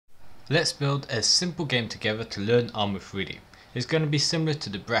Let's build a simple game together to learn Armory 3D. It's going to be similar to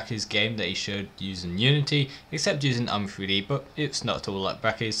the Brackeys game that he showed using Unity, except using Armory 3D, but it's not at all like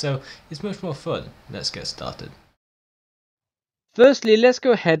Brackeys, so it's much more fun. Let's get started. Firstly, let's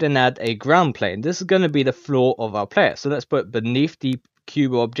go ahead and add a ground plane. This is going to be the floor of our player. So let's put it beneath the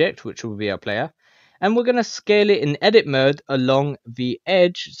cube object, which will be our player. And we're going to scale it in edit mode along the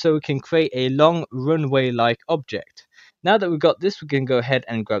edge so we can create a long runway-like object. Now that we've got this, we can go ahead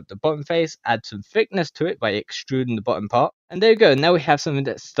and grab the bottom face, add some thickness to it by extruding the bottom part. And there you go. Now we have something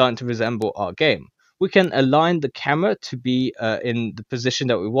that's starting to resemble our game. We can align the camera to be in the position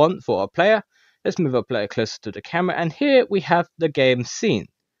that we want for our player. Let's move our player closer to the camera, and here we have the game scene.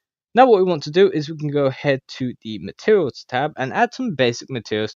 Now what we want to do is we can go ahead to the materials tab and add some basic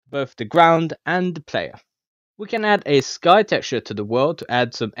materials to both the ground and the player. We can add a sky texture to the world to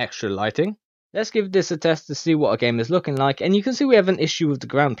add some extra lighting. Let's give this a test to see what our game is looking like, and you can see we have an issue with the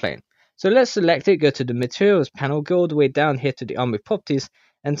ground plane. So let's select it, go to the materials panel, go all the way down here to the Armory properties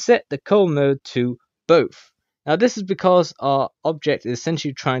and set the color mode to both. Now this is because our object is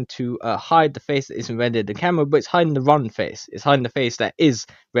essentially trying to hide the face that isn't rendered in camera, but it's hiding the wrong face. It's hiding the face that is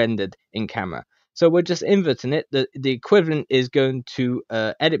rendered in camera. So we're just inverting it. The equivalent is going to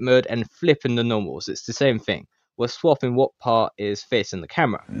edit mode and flipping the normals. It's the same thing. We're swapping what part is facing the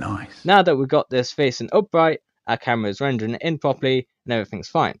camera. Nice. Now that we've got this facing upright, our camera is rendering it in properly and everything's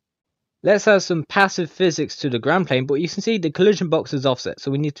fine. Let's add some passive physics to the ground plane, but you can see the collision box is offset, so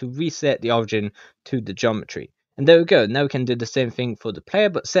we need to reset the origin to the geometry. And there we go. Now we can do the same thing for the player,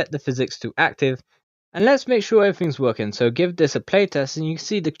 but set the physics to active. And let's make sure everything's working. So give this a playtest, and you can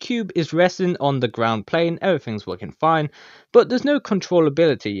see the cube is resting on the ground plane. Everything's working fine, but there's no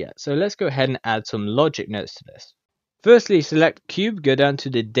controllability yet. So let's go ahead and add some logic nodes to this. Firstly, select cube, go down to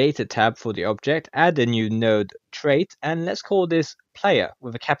the data tab for the object, add a new node trait, and let's call this player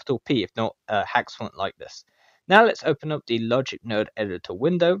with a capital P, if not hacks won't like this. Now let's open up the logic node editor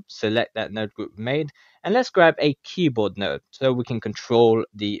window, select that node group we made, and let's grab a keyboard node so we can control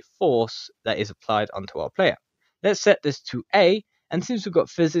the force that is applied onto our player. Let's set this to A, and since we've got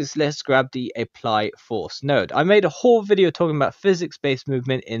physics, let's grab the apply force node. I made a whole video talking about physics-based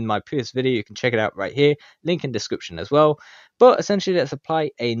movement in my previous video. You can check it out right here, link in description as well. But essentially, let's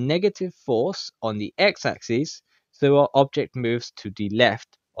apply a negative force on the x-axis so our object moves to the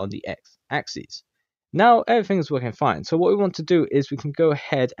left on the x-axis. Now everything's working fine. So what we want to do is we can go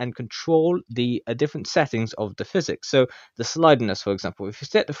ahead and control the different settings of the physics. So the slidiness, for example, if you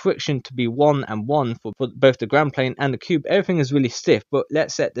set the friction to be 1 and 1 for both the ground plane and the cube, everything is really stiff. But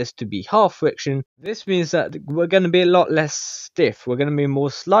let's set this to be half friction. This means that we're going to be a lot less stiff. We're going to be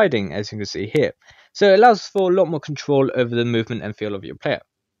more sliding, as you can see here. So it allows for a lot more control over the movement and feel of your player.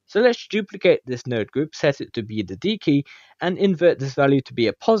 So let's duplicate this node group, set it to be the D key, and invert this value to be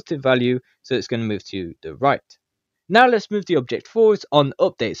a positive value, so it's going to move to the right. Now let's move the object forwards on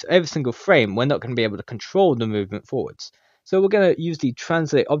update, so every single frame we're not going to be able to control the movement forwards. So we're going to use the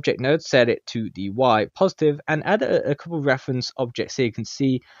translate object node, set it to the Y positive, and add a couple of reference objects so you can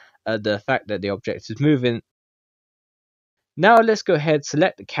see the fact that the object is moving. Now let's go ahead,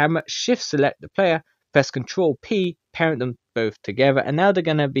 select the camera, shift select the player, press Ctrl P, parent them both together, and now they're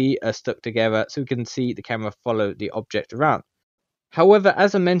going to be stuck together so we can see the camera follow the object around. However,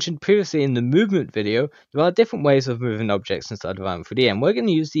 as I mentioned previously in the movement video, there are different ways of moving objects inside of Armory 3D, and we're going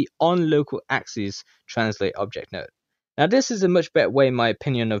to use the on local axis translate object node. Now this is a much better way in my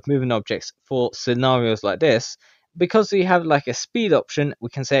opinion of moving objects for scenarios like this, because we have like a speed option. We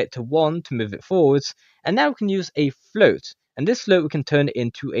can set it to 1 to move it forwards, and now we can use a float, and this float we can turn it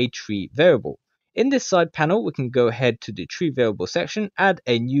into a tree variable. In this side panel, we can go ahead to the tree variable section, add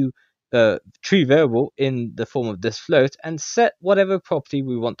a new tree variable in the form of this float, and set whatever property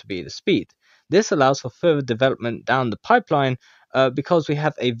we want to be the speed. This allows for further development down the pipeline because we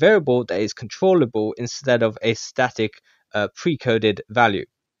have a variable that is controllable instead of a static pre-coded value.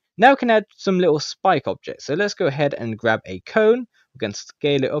 Now we can add some little spike objects. So let's go ahead and grab a cone. We're going to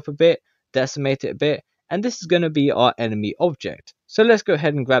scale it up a bit, decimate it a bit, and this is going to be our enemy object. So let's go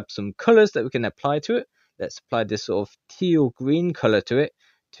ahead and grab some colors that we can apply to it. Let's apply this sort of teal green color to it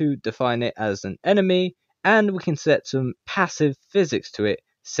to define it as an enemy, and we can set some passive physics to it,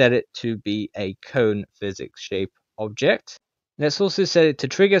 set it to be a cone physics shape object. Let's also set it to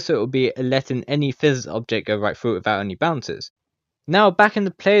trigger, so it will be letting any physics object go right through it without any bounces. Now back in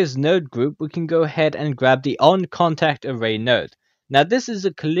the player's node group, we can go ahead and grab the on contact array node. Now this is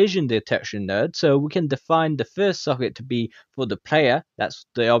a collision detection node, so we can define the first socket to be for the player, that's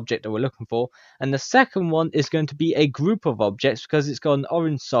the object that we're looking for, and the second one is going to be a group of objects because it's got an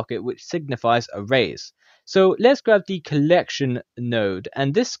orange socket which signifies arrays. So let's grab the collection node,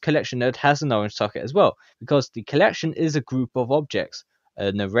 and this collection node has an orange socket as well, because the collection is a group of objects,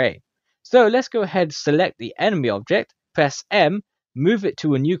 an array. So let's go ahead, select the enemy object, press M, move it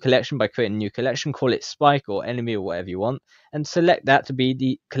to a new collection by creating a new collection, call it spike or enemy or whatever you want, and select that to be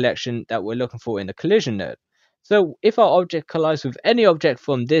the collection that we're looking for in the collision node. So if our object collides with any object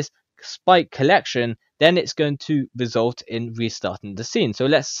from this spike collection, then it's going to result in restarting the scene. So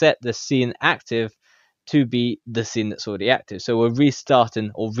let's set the scene active to be the scene that's already active. So we're restarting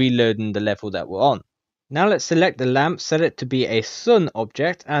or reloading the level that we're on. Now let's select the lamp, set it to be a sun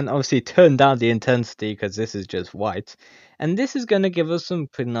object, and obviously turn down the intensity because this is just white. And this is going to give us some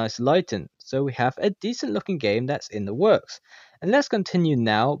pretty nice lighting. So we have a decent looking game that's in the works. And let's continue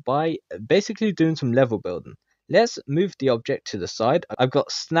now by basically doing some level building. Let's move the object to the side. I've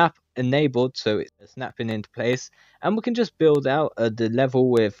got snap enabled, so it's snapping into place. And we can just build out the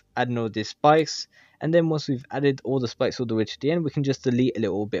level with adding all these spikes. And then once we've added all the spikes all the way to the end, we can just delete a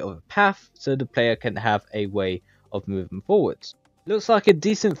little bit of a path so the player can have a way of moving forwards. Looks like a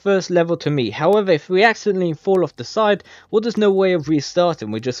decent first level to me. However, if we accidentally fall off the side, well, there's no way of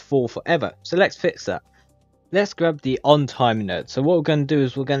restarting. We just fall forever. So let's fix that. Let's grab the on time node. So what we're going to do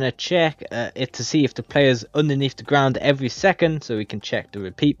is we're going to check it to see if the player's underneath the ground every second, so we can check the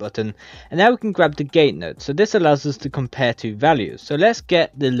repeat button. And now we can grab the gate node. So this allows us to compare two values. So let's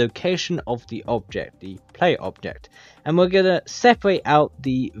get the location of the object, the play object, and we're going to separate out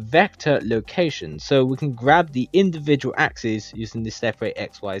the vector location so we can grab the individual axes using the separate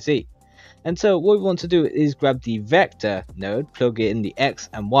XYZ. And so what we want to do is grab the vector node, plug it in the X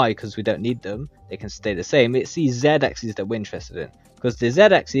and Y because we don't need them, they can stay the same. It's the Z axis that we're interested in, because the Z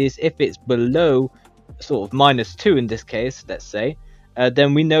axis, if it's below sort of -2 in this case, let's say,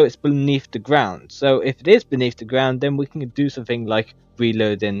 then we know it's beneath the ground. So if it is beneath the ground, then we can do something like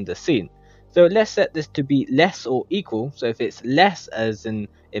reloading the scene. So let's set this to be less or equal. So if it's less, as in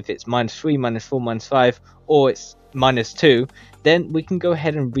if it's -3, -4, -5, or it's -2, then we can go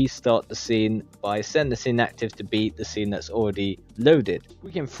ahead and restart the scene by setting the scene active to be the scene that's already loaded.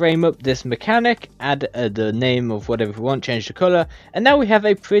 We can frame up this mechanic, add the name of whatever we want, change the color, and now we have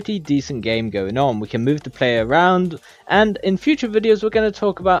a pretty decent game going on. We can move the player around, and in future videos we're going to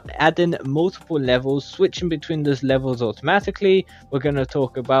talk about adding multiple levels, switching between those levels automatically. We're going to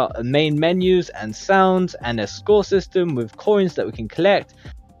talk about main menus and sounds and a score system with coins that we can collect,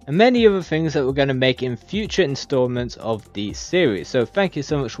 and many other things that we're going to make in future installments of the series. So thank you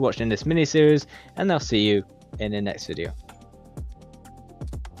so much for watching this mini series, and I'll see you in the next video.